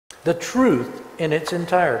The truth in its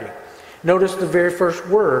entirety. Notice the very first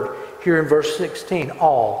word here in verse 16,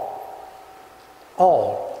 all.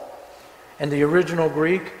 All. In the original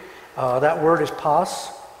Greek, that word is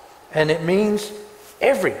pas, and it means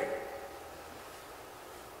every. It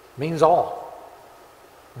means all.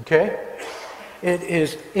 Okay? It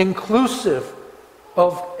is inclusive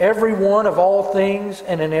of everyone, of all things,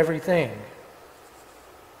 and in everything.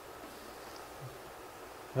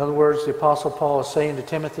 In other words, the Apostle Paul is saying to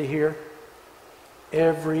Timothy here,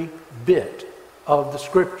 every bit of the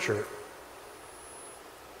Scripture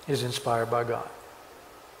is inspired by God.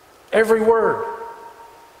 Every word,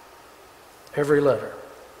 every letter.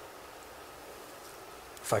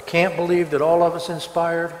 If I can't believe that all of it's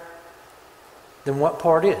inspired, then what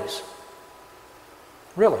part is?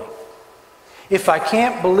 Really? If I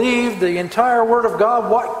can't believe the entire Word of God,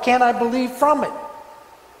 what can I believe from it?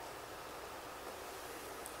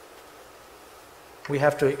 We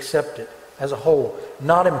have to accept it as a whole,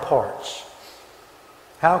 not in parts.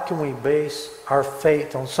 How can we base our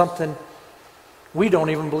faith on something we don't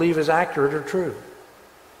even believe is accurate or true?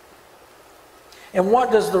 And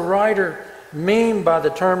what does the writer mean by the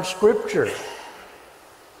term Scripture?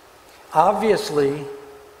 Obviously,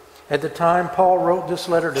 at the time Paul wrote this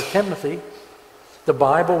letter to Timothy, the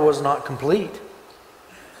Bible was not complete.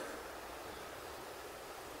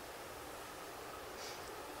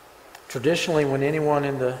 Traditionally, when anyone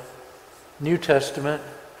in the New Testament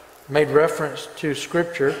made reference to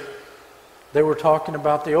Scripture, they were talking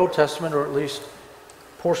about the Old Testament, or at least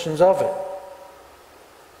portions of it.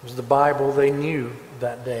 It was the Bible they knew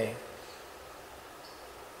that day.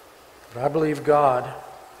 But I believe God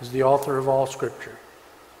is the author of all Scripture,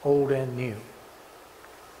 old and new.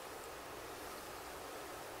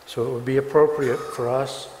 So it would be appropriate for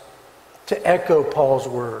us to echo Paul's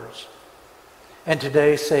words and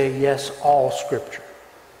today say, yes, all Scripture,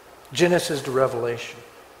 Genesis to Revelation,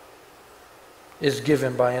 is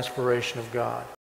given by inspiration of God.